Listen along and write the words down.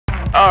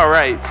All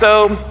right,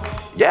 so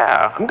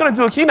yeah, I'm going to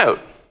do a keynote.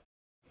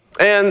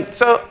 And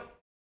so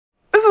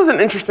this is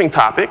an interesting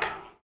topic.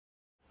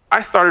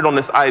 I started on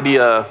this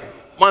idea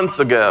months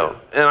ago,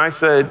 and I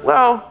said,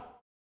 well,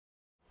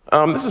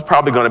 this is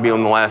probably going to be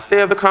on the last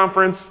day of the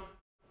conference.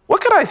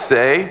 What could I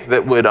say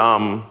that would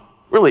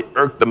really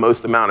irk the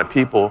most amount of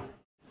people?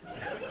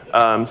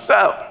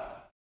 So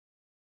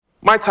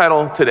my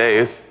title today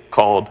is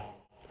called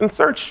In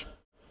Search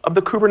of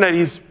the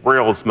Kubernetes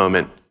Rails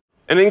Moment.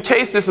 And in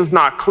case this is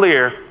not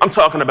clear, I'm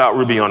talking about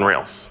Ruby on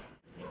Rails.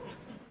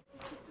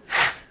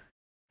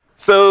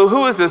 So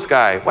who is this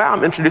guy? Wow,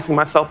 I'm introducing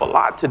myself a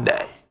lot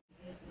today.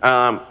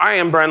 I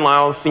am Bryan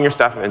Liles, Senior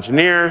Staff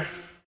Engineer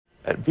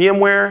at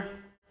VMware,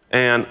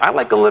 and I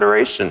like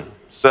alliteration.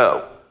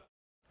 So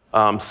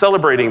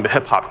celebrating the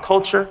hip-hop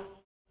culture,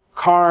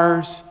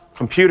 cars,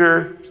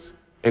 computers,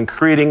 and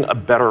creating a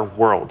better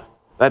world.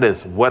 That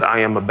is what I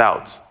am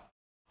about.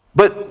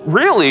 But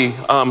really,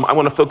 I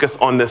want to focus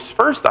on this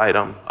first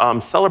item,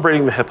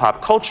 celebrating the hip-hop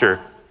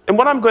culture. And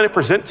what I'm going to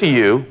present to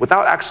you,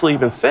 without actually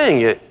even saying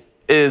it,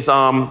 is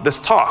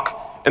this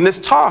talk. And this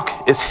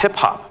talk is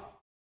hip-hop.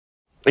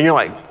 And you're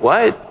like,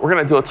 what? We're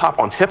going to do a talk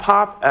on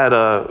hip-hop at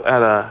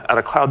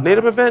a Cloud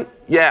Native event?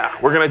 Yeah,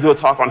 we're going to do a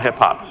talk on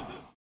hip-hop.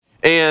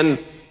 And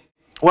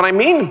what I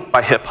mean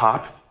by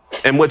hip-hop,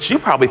 and what you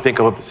probably think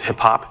of as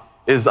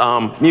hip-hop, is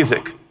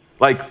music.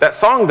 Like that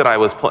song that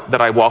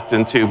I walked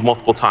into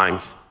multiple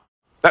times.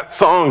 That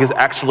song is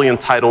actually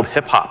entitled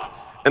Hip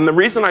Hop. And the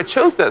reason I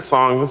chose that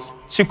song is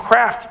to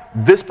craft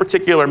this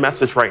particular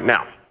message right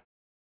now.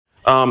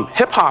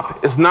 Hip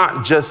hop is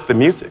not just the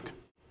music.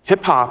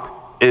 Hip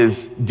hop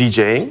is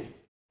DJing.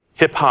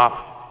 Hip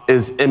hop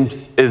is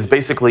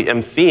basically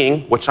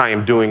emceeing, which I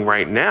am doing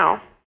right now.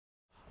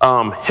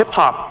 Hip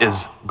hop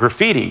is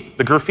graffiti.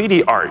 The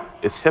graffiti art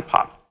is hip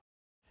hop.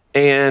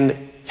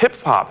 And hip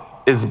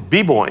hop is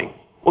b-boying.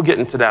 We'll get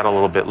into that a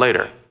little bit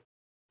later.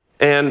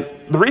 And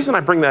the reason I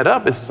bring that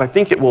up is because I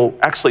think it will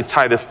actually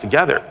tie this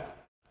together.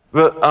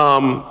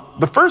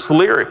 The first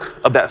lyric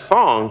of that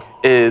song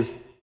is,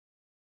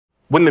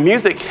 when the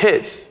music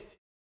hits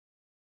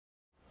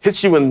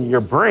you in your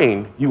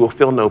brain, you will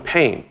feel no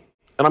pain.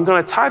 And I'm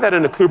going to tie that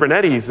into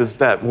Kubernetes, is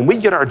that when we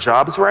get our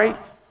jobs right,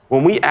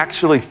 when we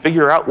actually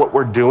figure out what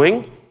we're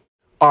doing,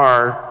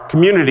 our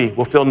community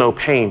will feel no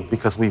pain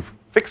because we've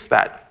fixed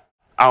that.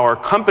 Our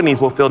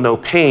companies will feel no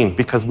pain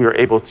because we are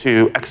able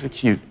to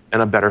execute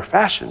in a better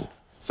fashion.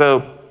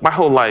 So my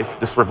whole life,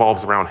 this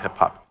revolves around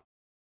hip-hop.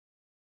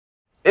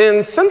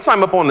 And since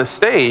I'm up on the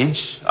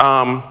stage,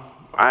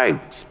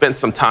 I spent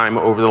some time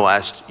over the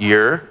last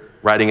year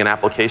writing an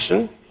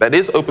application that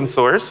is open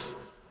source.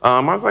 I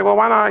was like, well,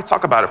 why not I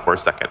talk about it for a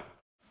second?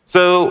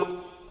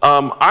 So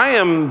I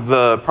am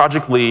the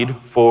project lead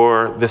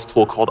for this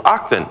tool called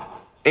Octane.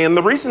 And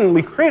the reason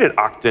we created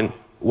Octane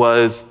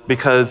was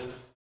because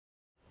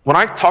when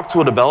I talk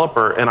to a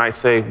developer and I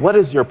say, what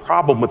is your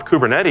problem with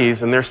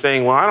Kubernetes? And they're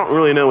saying, well, I don't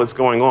really know what's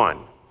going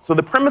on. So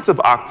the premise of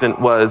Octane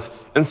was,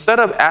 instead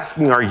of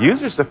asking our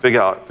users to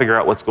figure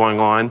out what's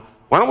going on,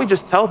 why don't we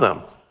just tell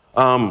them?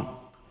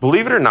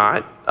 Believe it or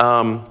not,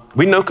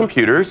 we know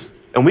computers,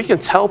 and we can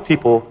tell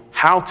people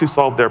how to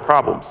solve their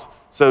problems.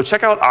 So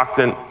check out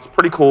Octane. It's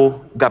pretty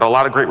cool. Got a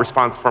lot of great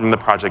response from the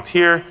project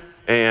here,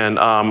 and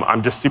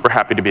I'm just super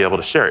happy to be able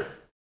to share it.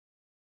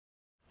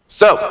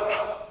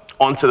 So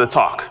on to the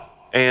talk.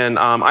 And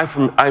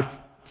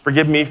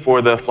forgive me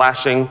for the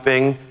flashing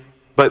thing,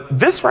 but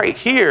this right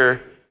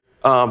here,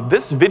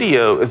 this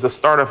video is the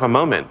start of a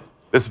moment.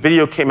 This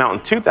video came out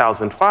in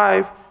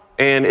 2005,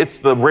 and it's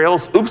the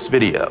Rails Oops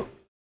video.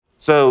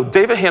 So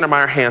David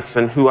Heinemeier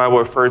Hansson, who I will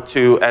refer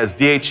to as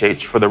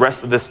DHH for the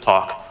rest of this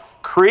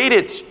talk,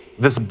 created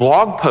this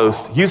blog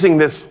post using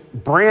this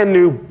brand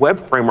new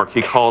web framework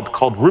he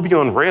called Ruby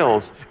on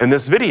Rails in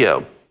this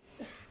video.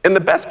 And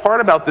the best part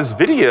about this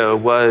video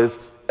was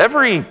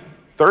every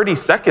 30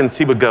 seconds,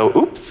 he would go,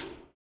 oops,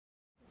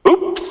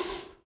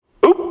 oops,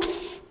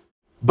 oops.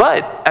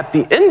 But at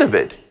the end of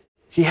it,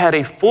 he had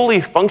a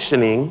fully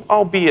functioning,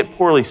 albeit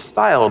poorly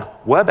styled,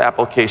 web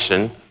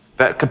application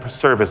that could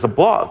serve as a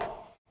blog.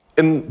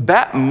 In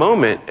that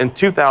moment, in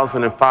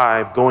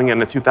 2005, going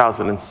into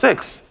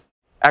 2006,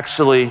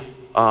 actually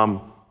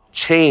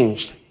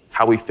changed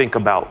how we think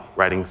about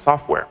writing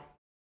software.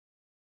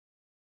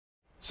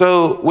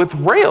 So with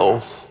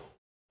Rails,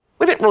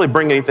 we didn't really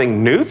bring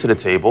anything new to the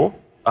table.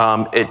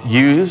 It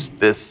used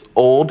this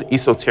old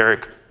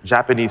esoteric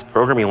Japanese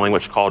programming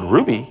language called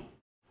Ruby.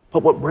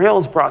 But what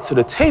Rails brought to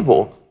the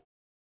table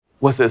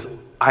was this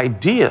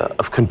idea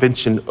of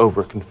convention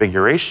over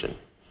configuration.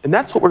 And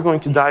that's what we're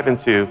going to dive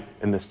into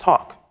in this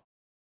talk.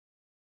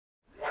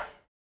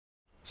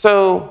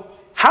 So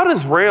how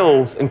does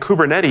Rails and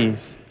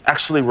Kubernetes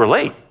actually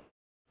relate?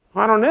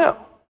 I don't know.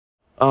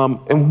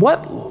 And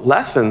what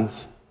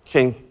lessons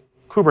can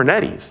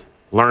Kubernetes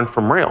learn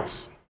from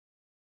Rails?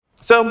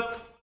 So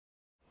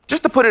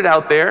just to put it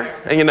out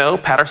there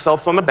and pat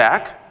ourselves on the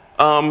back,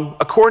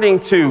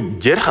 according to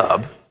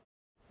GitHub,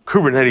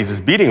 Kubernetes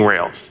is beating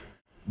Rails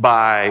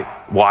by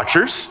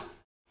watchers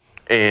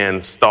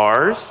and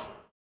stars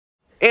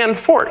and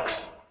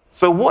forks.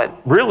 So what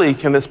really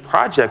can this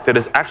project that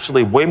is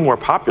actually way more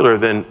popular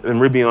than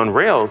Ruby on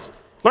Rails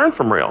learn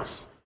from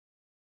Rails?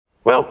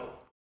 Well,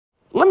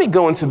 let me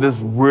go into this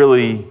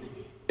really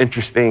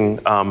interesting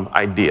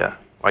idea.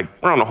 Like,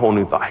 we're on a whole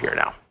new thought here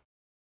now.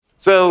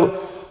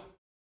 So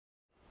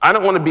I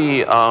don't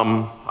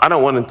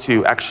want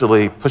to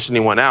actually push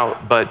anyone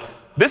out, but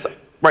this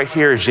right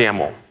here is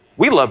YAML.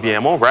 We love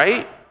YAML,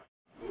 right?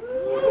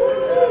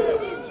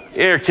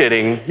 You're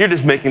kidding.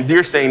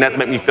 You're saying that to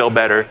make me feel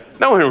better.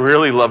 No one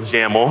really loves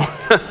YAML.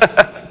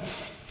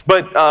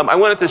 But I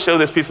wanted to show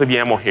this piece of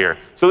YAML here.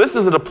 So this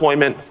is a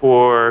deployment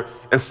for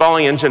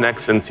installing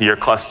Nginx into your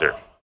cluster.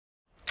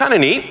 Kind of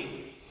neat.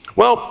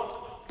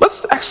 Well,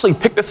 let's actually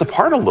pick this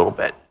apart a little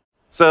bit.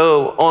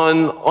 So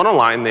on a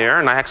line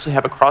there, and I actually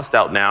have it crossed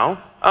out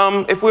now,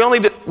 if we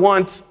only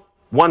want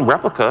one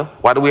replica,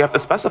 why do we have to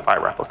specify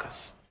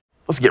replicas?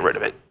 Let's get rid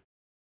of it.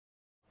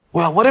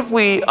 Well, what if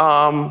we,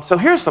 so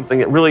here's something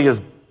that really is,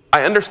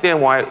 I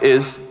understand why it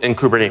is in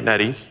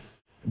Kubernetes,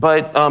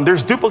 but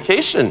there's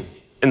duplication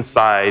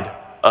inside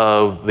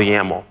of the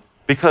YAML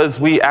because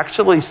we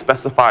actually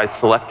specify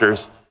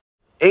selectors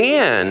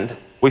and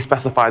we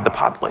specify the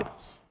pod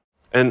labels.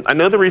 And I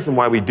know the reason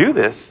why we do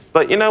this,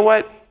 but you know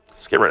what?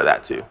 Let's get rid of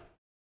that too.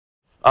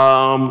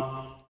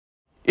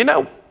 You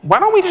know, why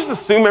don't we just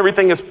assume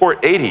everything is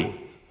port 80?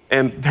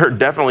 And there are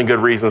definitely good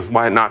reasons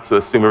why not to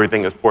assume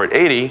everything is port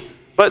 80.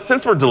 But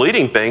since we're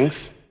deleting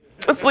things,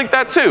 let's delete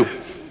that too.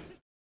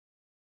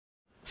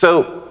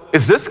 So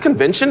is this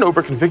convention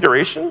over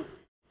configuration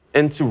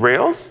into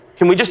Rails?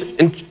 Can we just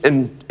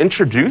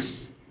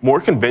introduce more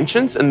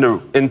conventions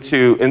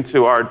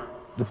into our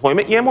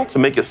deployment YAML to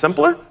make it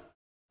simpler?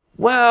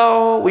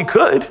 Well, we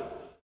could.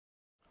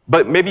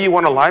 But maybe you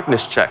want a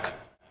liveness check.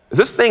 Is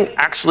this thing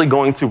actually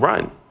going to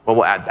run? Well,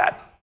 we'll add that.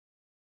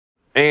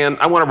 And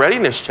I want a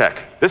readiness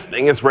check. This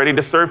thing is ready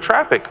to serve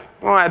traffic.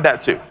 I'll add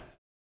that too.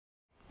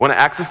 Want to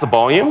access the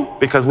volume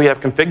because we have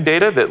config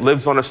data that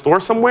lives on a store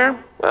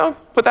somewhere? Well,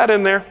 put that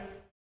in there.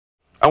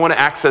 I want to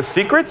access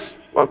secrets?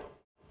 Well,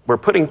 we're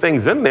putting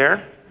things in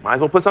there. Might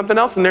as well put something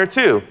else in there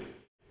too.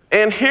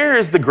 And here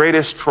is the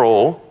greatest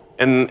troll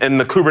in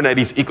the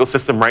Kubernetes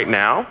ecosystem right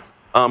now,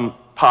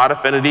 pod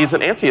affinities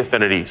and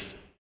anti-affinities.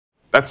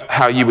 That's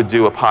how you would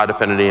do a pod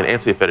affinity and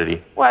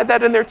anti-affinity. We'll add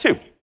that in there too.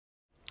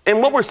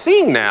 And what we're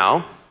seeing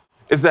now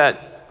is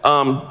that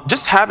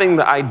just having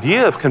the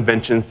idea of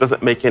conventions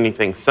doesn't make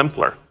anything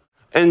simpler.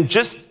 And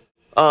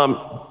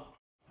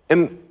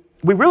and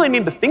we really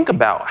need to think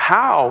about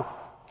how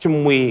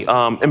can we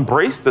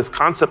embrace this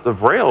concept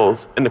of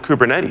Rails into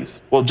Kubernetes.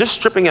 Well, just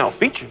stripping out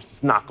features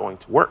is not going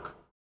to work.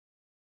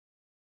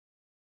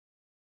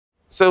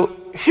 So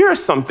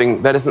here's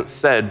something that isn't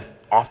said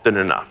often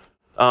enough.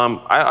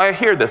 I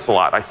hear this a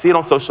lot. I see it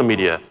on social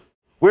media.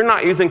 We're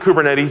not using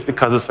Kubernetes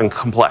because it's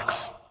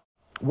complex.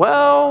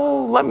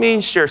 Well, let me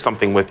share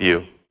something with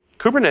you.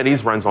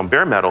 Kubernetes runs on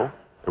bare metal.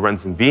 It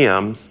runs in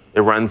VMs.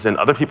 It runs in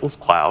other people's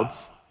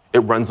clouds. It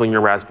runs on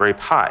your Raspberry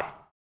Pi.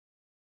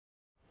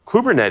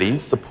 Kubernetes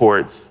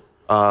supports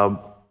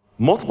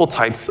multiple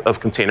types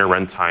of container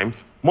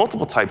runtimes,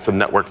 multiple types of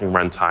networking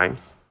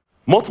runtimes,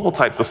 multiple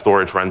types of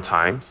storage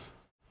runtimes.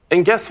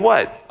 And guess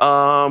what?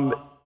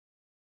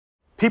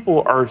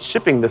 People are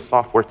shipping this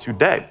software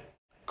today.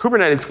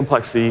 Kubernetes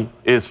complexity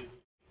is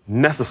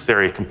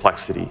necessary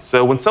complexity.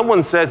 So when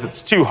someone says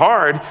it's too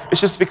hard,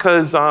 it's just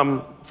because,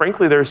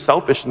 frankly, they're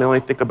selfish and they only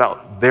think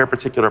about their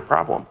particular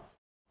problem.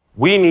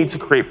 We need to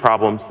create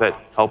problems that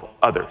help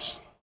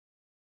others.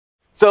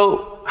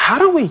 So how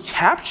do we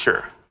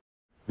capture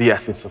the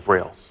essence of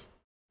Rails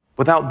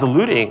without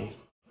diluting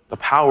the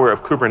power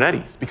of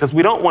Kubernetes? Because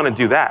we don't want to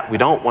do that. We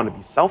don't want to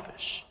be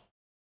selfish.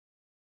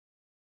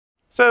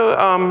 So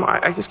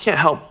I just can't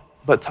help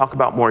but talk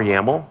about more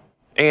YAML.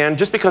 And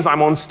just because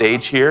I'm on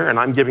stage here and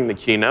I'm giving the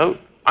keynote,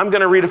 I'm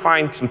going to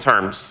redefine some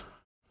terms.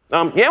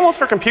 YAML is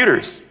for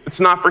computers. It's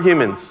not for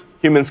humans.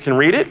 Humans can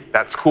read it.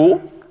 That's cool.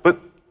 But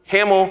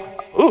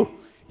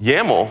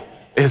YAML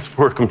is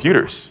for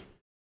computers.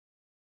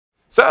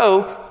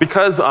 So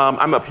because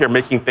I'm up here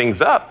making things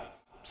up,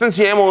 since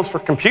YAML is for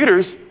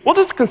computers, we'll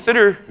just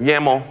consider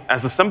YAML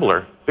as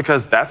assembler,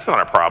 because that's not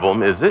a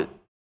problem, is it?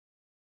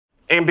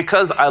 And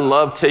because I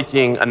love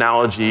taking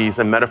analogies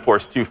and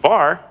metaphors too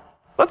far,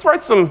 let's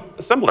write some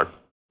assembler.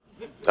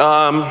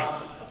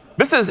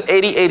 This is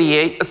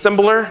 8088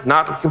 assembler,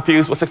 not to be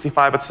confused with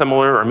 65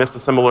 assembler or MIPS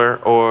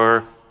assembler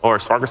or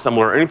Spark assembler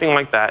or anything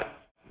like that.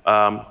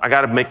 I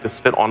got to make this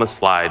fit on a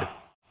slide.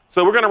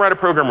 So we're going to write a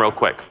program real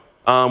quick.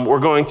 We're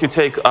going to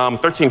take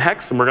 13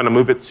 hex and we're going to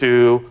move it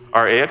to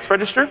our AX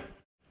register.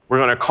 We're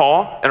going to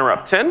call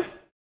interrupt 10.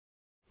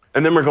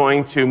 And then we're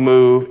going to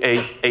move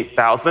a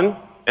 8000.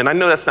 And I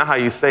know that's not how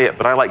you say it,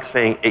 but I like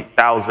saying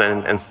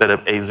 8000 instead of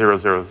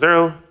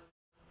A000.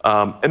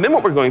 And then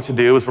what we're going to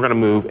do is we're going to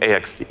move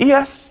AX to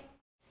ES,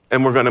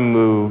 and we're going to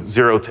move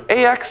 0 to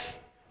AX,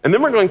 and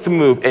then we're going to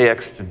move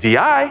AX to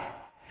DI,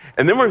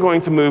 and then we're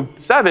going to move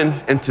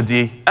 7 into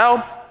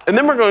DL, and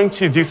then we're going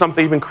to do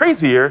something even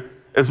crazier,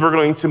 is we're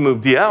going to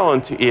move DL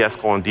into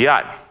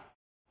ES:DI.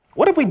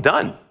 What have we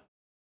done?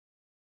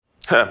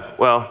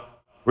 Well,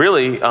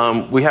 really,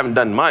 we haven't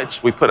done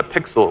much. We put a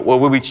pixel. Well,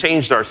 we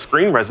changed our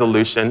screen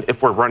resolution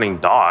if we're running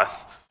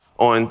DOS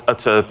to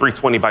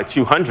 320 by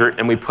 200,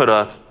 and we put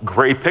a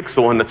gray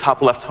pixel in the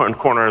top left-hand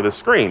corner of the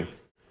screen.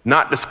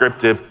 Not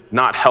descriptive,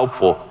 not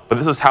helpful, but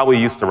this is how we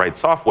used to write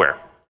software.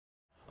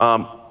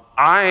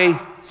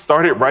 I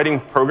started writing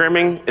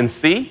programming in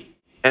C,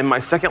 and my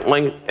second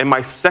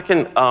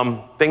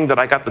thing that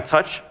I got to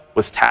touch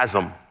was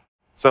TASM.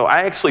 So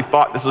I actually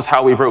thought this is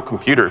how we wrote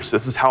computers.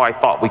 This is how I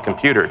thought we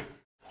computed.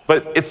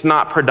 But it's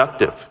not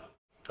productive.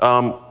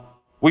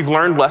 We've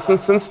learned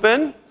lessons since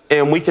then,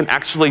 and we can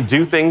actually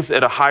do things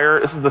at a higher,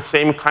 this is the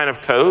same kind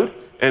of code,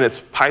 and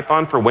it's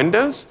Python for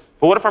Windows.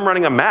 But what if I'm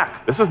running a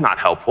Mac? This is not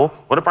helpful.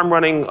 What if I'm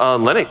running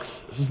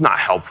Linux? This is not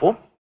helpful.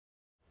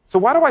 So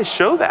why do I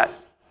show that?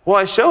 Well,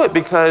 I show it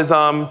because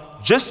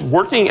just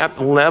working at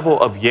the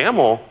level of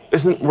YAML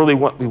isn't really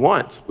what we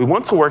want. We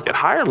want to work at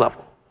higher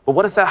level. But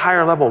what does that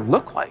higher level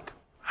look like?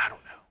 I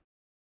don't know.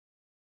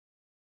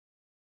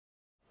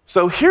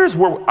 So here's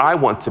where I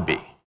want to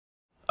be.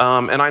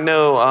 And I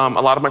know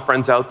a lot of my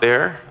friends out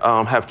there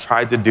have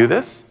tried to do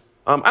this.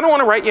 I don't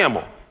want to write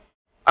YAML.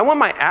 I want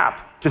my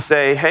app to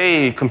say,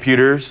 hey,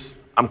 computers,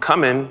 I'm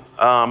coming.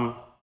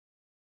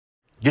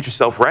 Get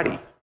yourself ready.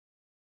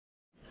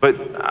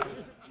 But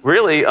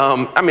really,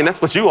 I mean,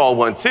 that's what you all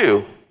want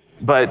too.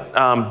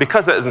 But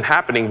because that isn't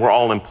happening, we're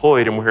all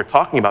employed and we're here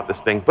talking about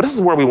this thing. But this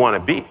is where we want to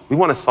be. We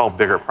want to solve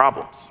bigger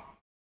problems.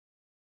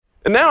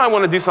 And now I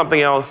want to do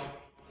something else,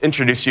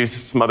 introduce you to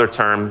some other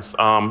terms.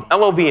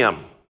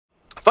 LLVM.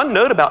 Fun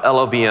note about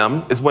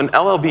LLVM is when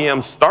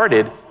LLVM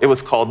started, it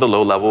was called the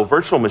low-level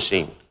virtual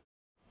machine.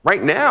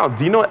 Right now,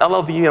 do you know what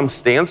LLVM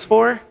stands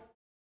for?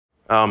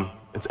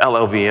 It's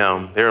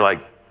LLVM. They're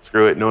like,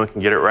 screw it, no one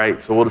can get it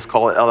right, so we'll just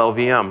call it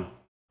LLVM.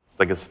 It's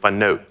like it's a fun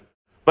note.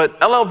 But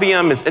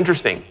LLVM is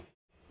interesting.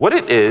 What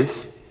it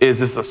is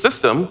it's a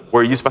system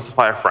where you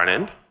specify a front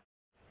end,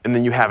 and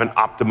then you have an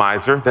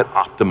optimizer that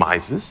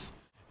optimizes,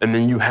 and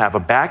then you have a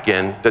back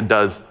end that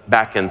does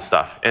back end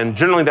stuff. And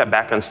generally that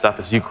back end stuff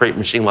is you create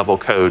machine level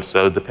code.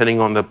 So depending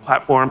on the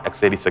platform,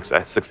 x86,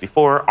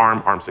 x64,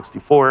 ARM,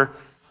 ARM64,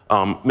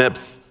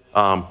 MIPS,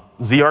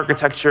 Z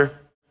architecture,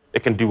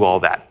 it can do all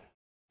that.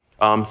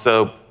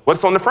 So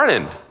what's on the front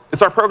end?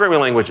 It's our programming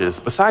languages.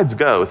 Besides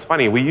Go, it's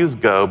funny, we use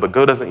Go, but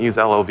Go doesn't use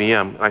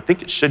LLVM. And I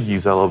think it should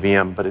use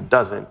LLVM, but it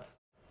doesn't.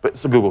 But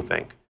it's a Google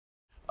thing.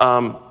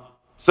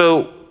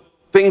 So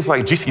things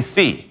like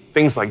GCC,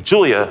 things like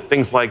Julia,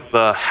 things like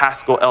the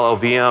Haskell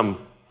LLVM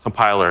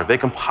compiler, they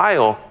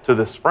compile to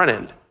this front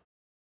end.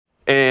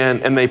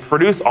 And they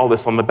produce all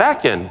this on the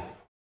back end.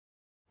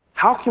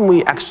 How can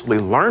we actually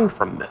learn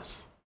from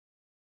this?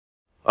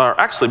 Or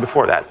actually,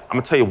 before that, I'm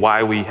going to tell you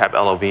why we have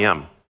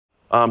LLVM.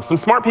 Some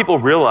smart people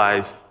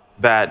realized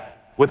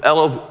that with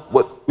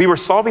we were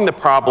solving the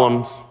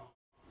problems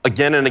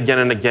again and again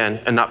and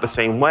again, and not the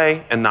same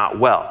way and not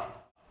well.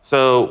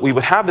 So we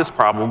would have this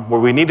problem where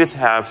we needed to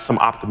have some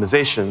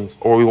optimizations,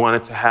 or we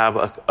wanted to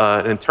have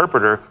an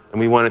interpreter, and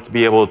we wanted to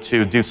be able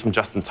to do some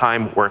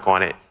just-in-time work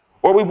on it.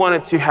 Or we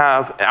wanted to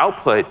have an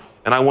output,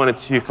 and I wanted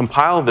to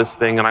compile this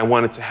thing, and I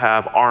wanted to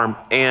have ARM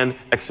and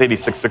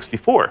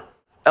x86-64.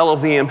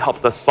 LLVM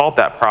helped us solve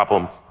that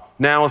problem.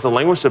 Now, as a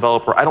language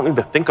developer, I don't need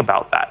to think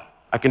about that.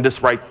 I can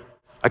just write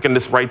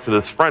to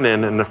this front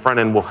end, and the front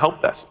end will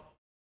help us.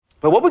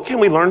 But what can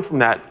we learn from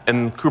that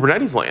in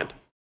Kubernetes land?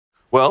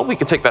 Well, we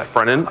can take that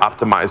front end,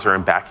 optimizer,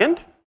 and back end,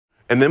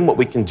 and then what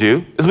we can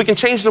do is we can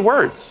change the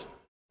words.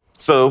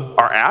 So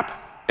our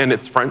app and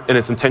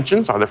its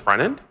intentions are the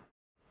front end.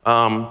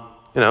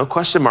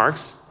 Question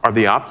marks are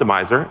the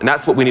optimizer, and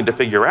that's what we need to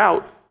figure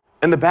out.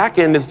 And the back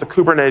end is the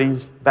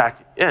Kubernetes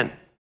back end.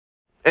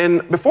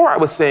 And before I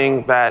was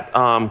saying that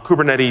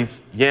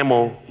Kubernetes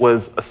YAML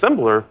was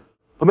assembler,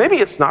 but maybe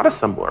it's not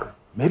assembler.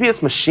 Maybe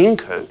it's machine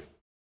code.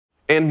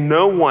 And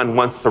no one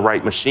wants to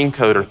write machine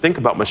code or think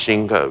about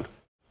machine code.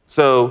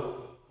 So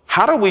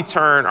how do we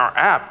turn our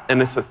app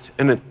and its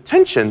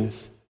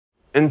intentions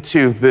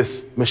into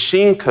this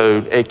machine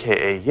code,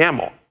 aka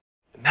YAML?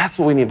 And that's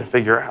what we need to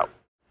figure out.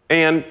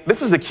 And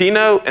this is a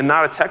keynote and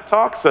not a tech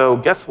talk, so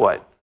guess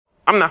what?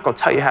 I'm not going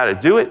to tell you how to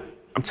do it.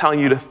 I'm telling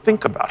you to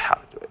think about how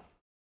to do it.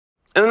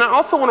 And then I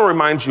also want to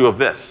remind you of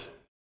this.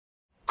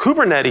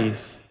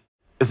 Kubernetes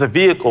is a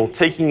vehicle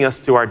taking us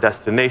to our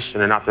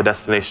destination and not the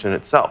destination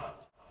itself.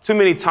 Too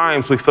many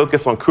times we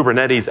focus on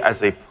Kubernetes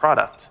as a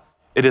product.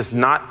 It is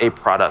not a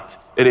product.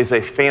 It is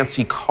a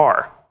fancy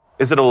car.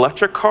 Is it an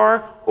electric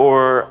car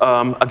or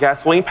a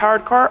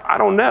gasoline-powered car? I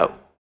don't know.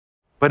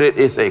 But it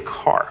is a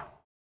car.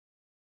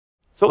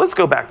 So let's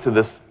go back to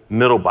this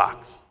middle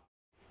box.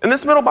 In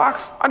this middle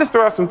box, I just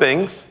throw out some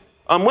things.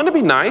 Wouldn't it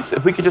be nice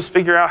if we could just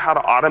figure out how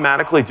to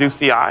automatically do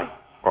CI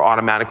or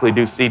automatically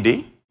do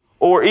CD?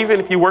 Or even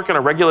if you work in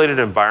a regulated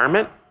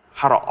environment,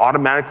 how to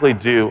automatically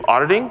do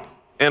auditing?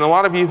 And a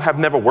lot of you have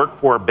never worked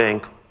for a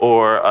bank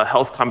or a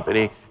health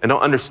company and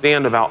don't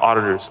understand about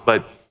auditors.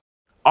 But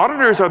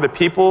auditors are the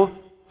people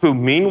who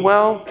mean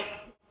well,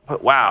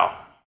 but wow,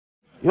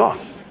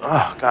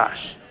 oh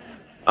gosh.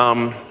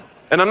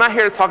 And I'm not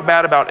here to talk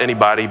bad about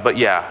anybody, but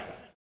yeah,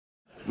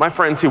 My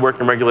friends who work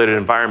in regulated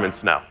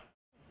environments know.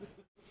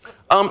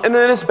 And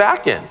then it's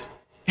backend.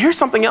 Here's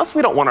something else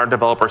we don't want our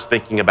developers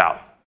thinking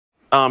about.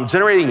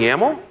 Generating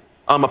YAML,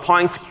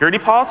 applying security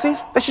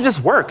policies, they should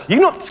just work. You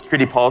know what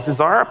security policies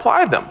are,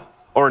 apply them.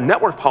 Or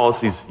network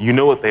policies, you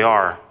know what they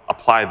are,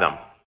 apply them.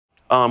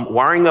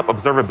 Wiring up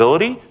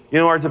observability,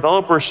 our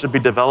developers should be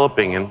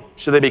developing. And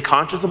should they be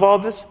conscious of all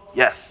of this?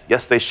 Yes,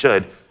 they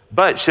should.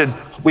 But should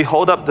we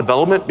hold up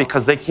development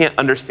because they can't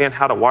understand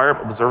how to wire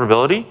up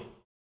observability?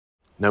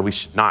 No, we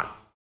should not.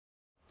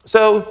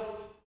 So,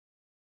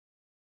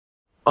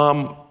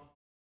 I'm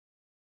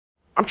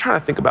trying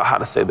to think about how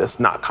to say this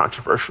not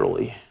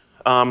controversially.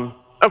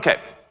 OK.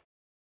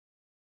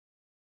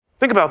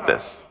 Think about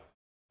this.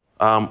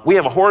 We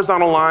have a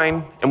horizontal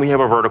line and we have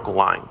a vertical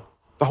line.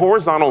 The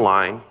horizontal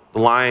line, the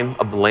line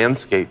of the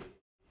landscape,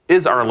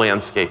 is our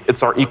landscape.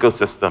 It's our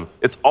ecosystem.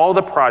 It's all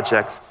the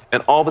projects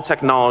and all the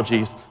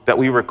technologies that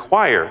we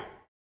require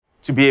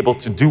to be able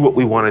to do what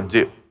we want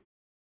to do.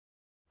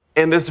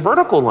 And this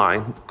vertical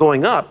line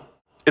going up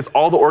is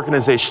all the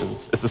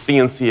organizations. It's the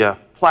CNCF,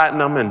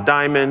 Platinum and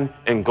Diamond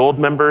and Gold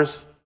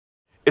members.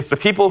 It's the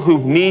people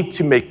who need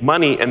to make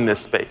money in this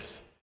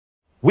space.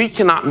 We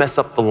cannot mess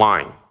up the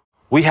line.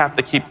 We have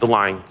to keep the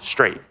line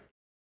straight.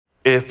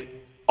 If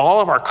all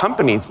of our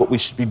companies, what we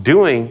should be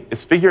doing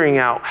is figuring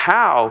out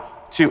how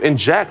to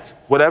inject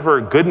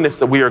whatever goodness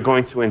that we are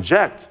going to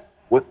inject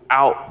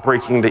without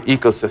breaking the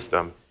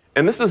ecosystem.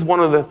 And this is one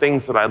of the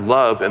things that I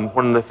love and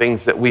one of the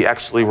things that we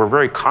actually were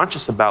very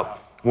conscious about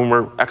when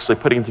we're actually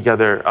putting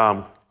together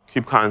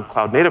KubeCon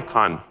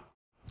CloudNativeCon.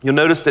 You'll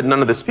notice that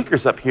none of the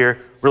speakers up here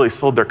really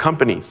sold their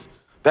companies.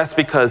 That's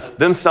because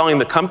them selling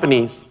the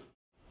companies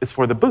is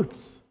for the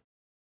booths.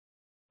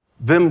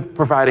 Them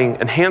providing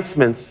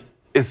enhancements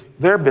is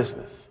their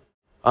business.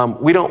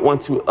 We don't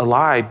want to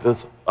elide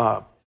those,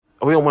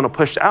 we don't want to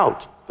push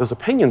out those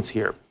opinions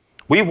here.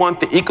 We want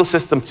the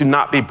ecosystem to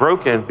not be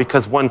broken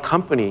because one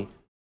company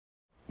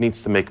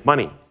needs to make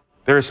money.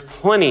 There's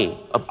plenty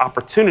of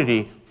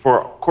opportunity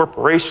for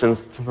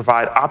corporations to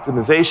provide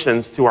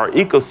optimizations to our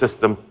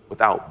ecosystem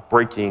without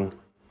breaking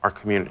our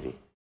community.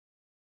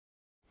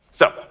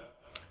 So,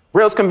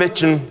 Rails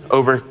convention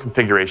over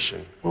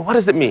configuration. Well, what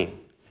does it mean?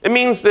 It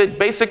means that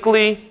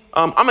basically,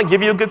 I'm going to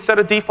give you a good set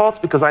of defaults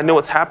because I know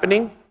what's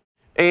happening.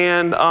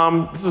 And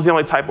this is the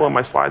only typo in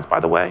my slides, by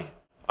the way.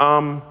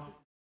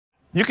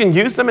 You can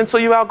use them until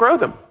you outgrow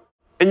them.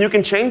 And you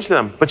can change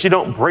them, but you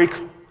don't break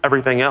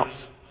everything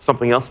else.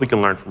 Something else we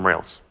can learn from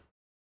Rails.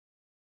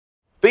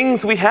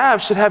 Things we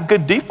have should have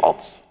good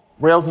defaults.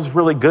 Rails is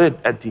really good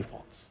at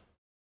defaults.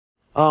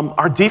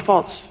 Our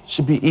defaults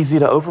should be easy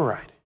to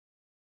override.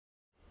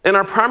 And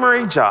our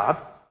primary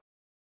job,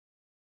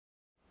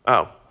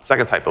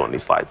 second typo in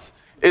these slides,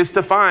 is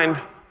to find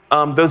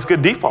those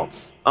good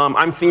defaults.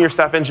 I'm senior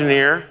staff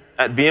engineer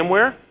at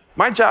VMware.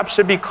 My job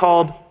should be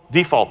called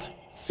default,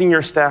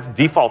 senior staff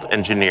default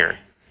engineer.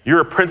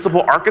 You're a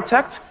principal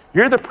architect.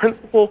 You're the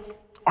principal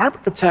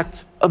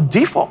architect of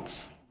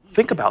defaults.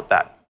 Think about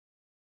that.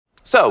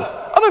 So,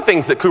 other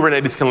things that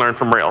Kubernetes can learn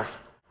from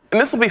Rails. And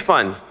this will be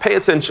fun. Pay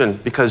attention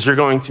because you're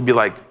going to be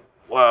like,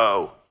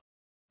 whoa.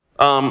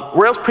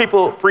 Rails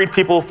freed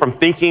people from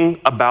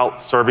thinking about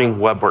serving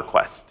web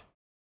requests,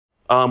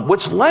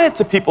 which led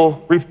to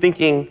people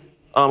rethinking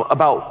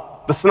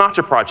about the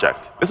Sinatra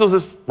project. This was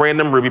this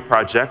random Ruby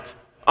project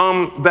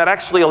that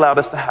actually allowed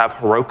us to have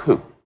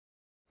Heroku.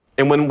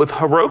 And with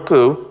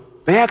Heroku,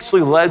 they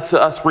actually led to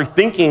us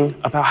rethinking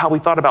about how we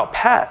thought about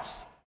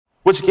paths,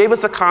 which gave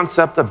us a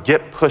concept of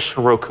git push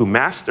Heroku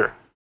master,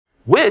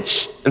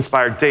 which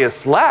inspired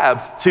Deus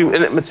Labs to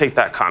imitate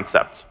that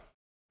concept.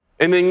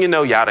 And then,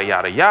 yada,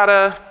 yada,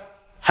 yada,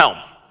 Helm.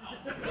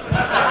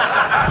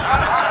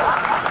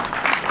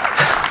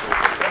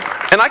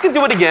 And I can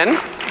do it again.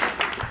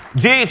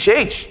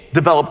 DHH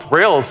developed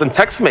Rails and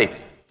TextMate,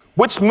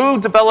 which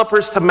moved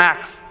developers to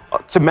Max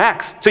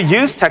to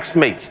use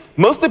TextMates.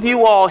 Most of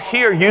you all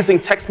here using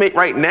TextMate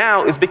right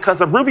now is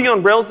because a Ruby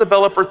on Rails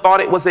developer thought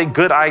it was a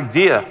good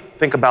idea.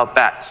 Think about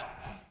that.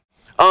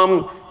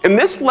 And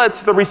this led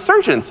to the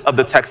resurgence of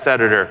the text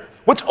editor,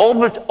 which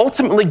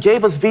ultimately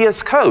gave us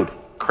VS Code.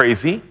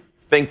 Crazy.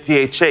 Thank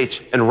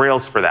DHH and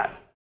Rails for that.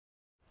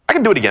 I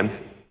can do it again.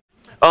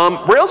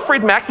 Rails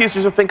freed Mac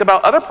users to think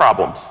about other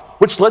problems,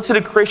 which led to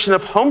the creation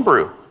of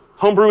Homebrew.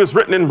 Homebrew is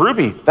written in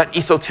Ruby, that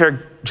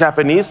esoteric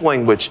Japanese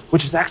language,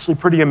 which is actually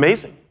pretty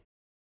amazing.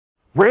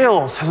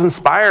 Rails has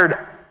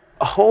inspired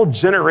a whole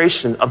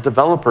generation of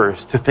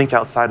developers to think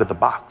outside of the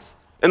box.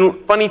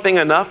 And funny thing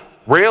enough,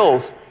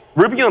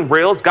 Ruby on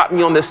Rails got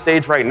me on this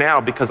stage right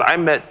now because I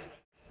met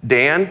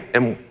Dan,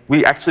 and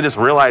we actually just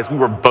realized we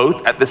were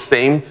both at the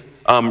same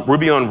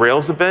Ruby on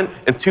Rails event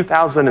in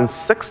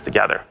 2006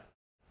 together.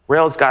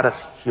 Rails got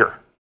us here.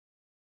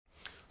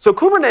 So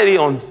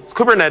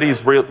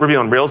Kubernetes Ruby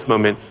on Rails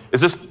moment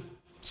is just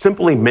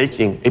simply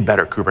making a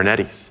better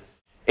Kubernetes.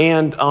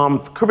 And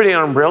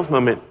Kubernetes on Rails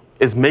moment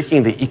is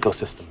making the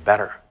ecosystem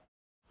better.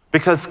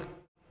 Because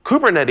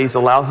Kubernetes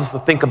allows us to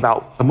think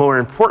about the more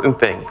important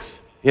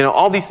things.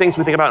 All these things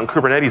we think about in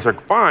Kubernetes are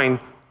fine,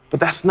 but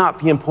that's not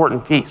the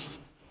important piece.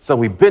 So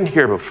we've been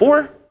here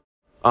before.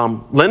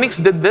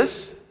 Linux did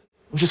this,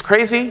 which is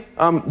crazy.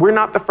 We're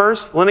not the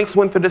first. Linux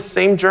went through the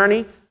same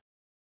journey.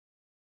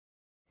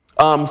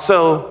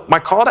 So my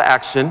call to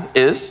action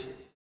is,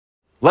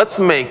 let's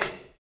make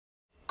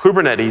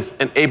Kubernetes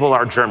enable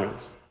our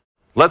journeys.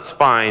 Let's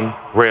find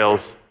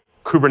Rails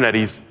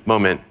Kubernetes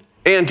moment.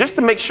 And just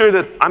to make sure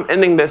that I'm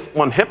ending this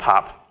on hip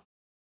hop,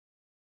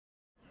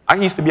 I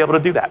used to be able to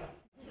do that.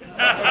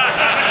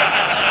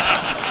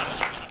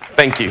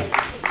 Thank you.